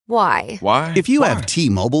Why? Why? If you have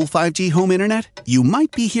T-Mobile 5G home internet, you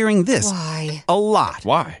might be hearing this Why? a lot.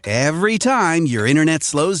 Why? Every time your internet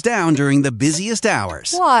slows down during the busiest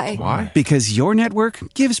hours. Why? Why? Because your network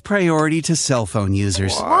gives priority to cell phone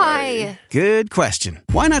users. Why? Good question.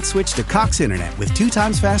 Why not switch to Cox Internet with 2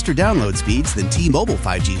 times faster download speeds than T-Mobile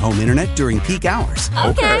 5G home internet during peak hours?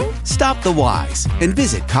 Okay. Stop the whys and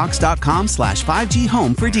visit cox.com/5G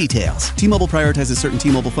home for details. T-Mobile prioritizes certain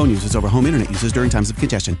T-Mobile phone users over home internet users during times of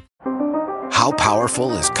congestion. How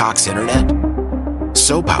powerful is Cox Internet?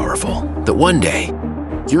 So powerful that one day,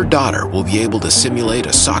 your daughter will be able to simulate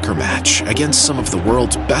a soccer match against some of the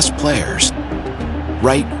world's best players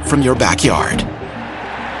right from your backyard.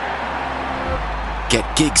 Get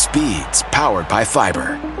gig speeds powered by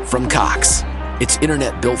fiber from Cox. It's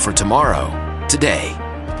internet built for tomorrow, today.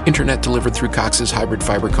 Internet delivered through Cox's hybrid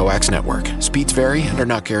fiber coax network. Speeds vary and are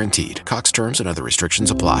not guaranteed. Cox terms and other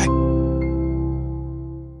restrictions apply.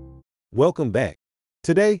 Welcome back.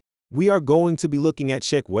 Today, we are going to be looking at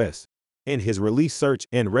Sheck Wes and his release Search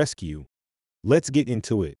and Rescue. Let's get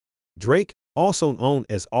into it. Drake, also known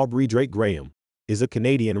as Aubrey Drake Graham, is a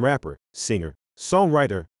Canadian rapper, singer,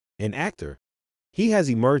 songwriter, and actor. He has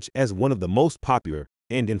emerged as one of the most popular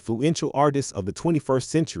and influential artists of the 21st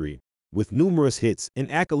century, with numerous hits and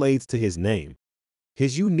accolades to his name.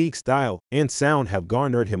 His unique style and sound have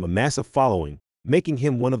garnered him a massive following, making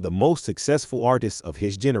him one of the most successful artists of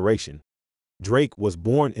his generation. Drake was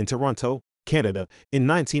born in Toronto, Canada, in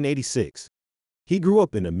 1986. He grew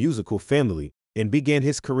up in a musical family and began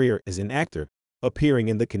his career as an actor, appearing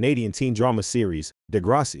in the Canadian teen drama series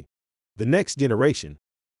Degrassi: The Next Generation.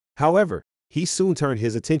 However, he soon turned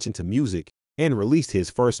his attention to music and released his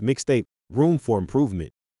first mixtape, Room for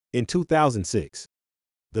Improvement, in 2006.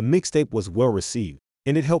 The mixtape was well received,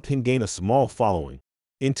 and it helped him gain a small following.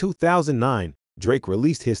 In 2009, Drake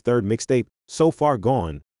released his third mixtape, So Far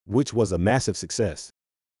Gone, which was a massive success.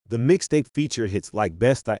 The mixtape featured hits like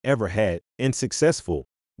Best I Ever Had and Successful,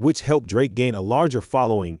 which helped Drake gain a larger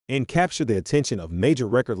following and capture the attention of major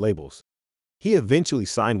record labels. He eventually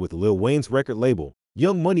signed with Lil Wayne's record label,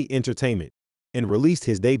 Young Money Entertainment, and released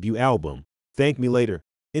his debut album, Thank Me Later,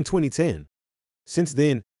 in 2010. Since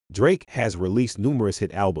then, Drake has released numerous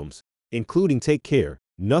hit albums, including Take Care,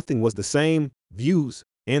 Nothing Was the Same, Views,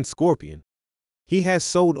 and Scorpion. He has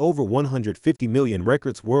sold over 150 million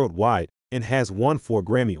records worldwide and has won 4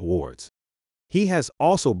 Grammy Awards. He has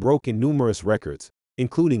also broken numerous records,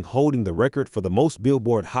 including holding the record for the most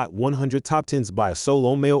Billboard Hot 100 top 10s by a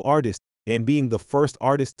solo male artist and being the first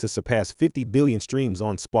artist to surpass 50 billion streams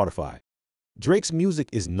on Spotify. Drake's music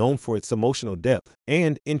is known for its emotional depth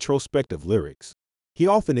and introspective lyrics. He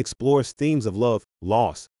often explores themes of love,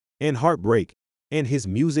 loss, and heartbreak, and his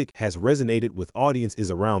music has resonated with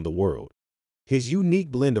audiences around the world. His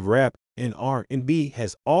unique blend of rap and R&B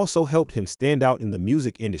has also helped him stand out in the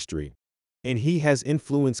music industry, and he has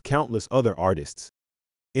influenced countless other artists.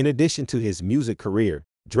 In addition to his music career,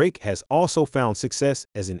 Drake has also found success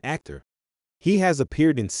as an actor. He has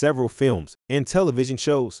appeared in several films and television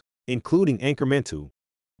shows, including Anchorman 2,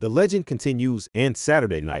 The Legend Continues, and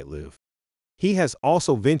Saturday Night Live. He has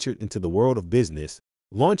also ventured into the world of business,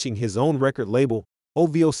 launching his own record label,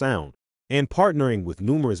 OVO Sound, and partnering with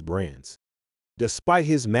numerous brands. Despite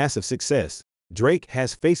his massive success, Drake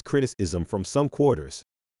has faced criticism from some quarters.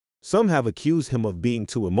 Some have accused him of being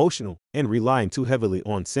too emotional and relying too heavily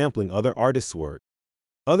on sampling other artists' work.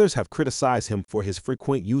 Others have criticized him for his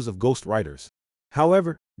frequent use of ghostwriters.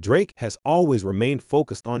 However, Drake has always remained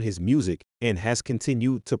focused on his music and has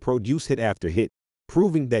continued to produce hit after hit,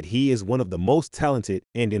 proving that he is one of the most talented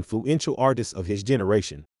and influential artists of his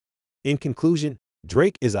generation. In conclusion,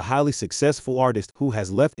 Drake is a highly successful artist who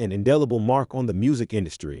has left an indelible mark on the music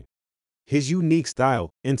industry. His unique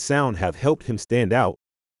style and sound have helped him stand out,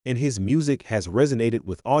 and his music has resonated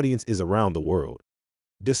with audiences around the world.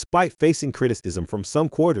 Despite facing criticism from some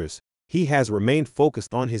quarters, he has remained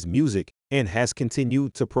focused on his music and has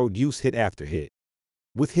continued to produce hit after hit.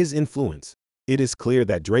 With his influence, it is clear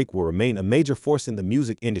that Drake will remain a major force in the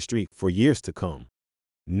music industry for years to come.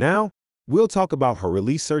 Now, we'll talk about her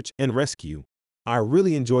release Search and Rescue. I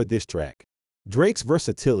really enjoyed this track. Drake's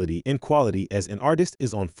versatility and quality as an artist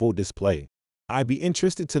is on full display. I'd be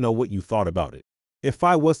interested to know what you thought about it. If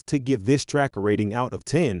I was to give this track a rating out of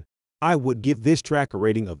 10, I would give this track a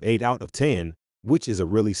rating of 8 out of 10, which is a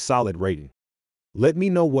really solid rating. Let me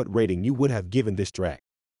know what rating you would have given this track.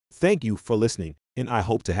 Thank you for listening, and I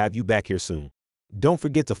hope to have you back here soon. Don't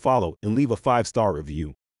forget to follow and leave a 5-star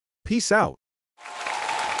review. Peace out.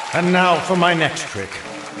 And now for my next trick.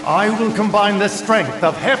 I will combine the strength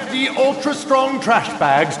of Hef Hefty Ultra Strong trash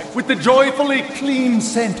bags with the joyfully clean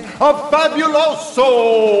scent of Fabuloso!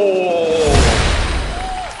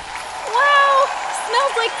 Wow!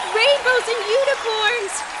 Smells like rainbows and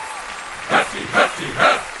unicorns! Hefty, hefty,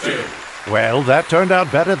 hefty! Well, that turned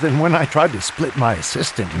out better than when I tried to split my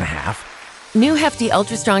assistant in half. New Hefty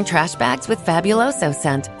Ultra Strong trash bags with Fabuloso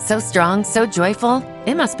scent. So strong, so joyful,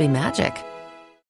 it must be magic.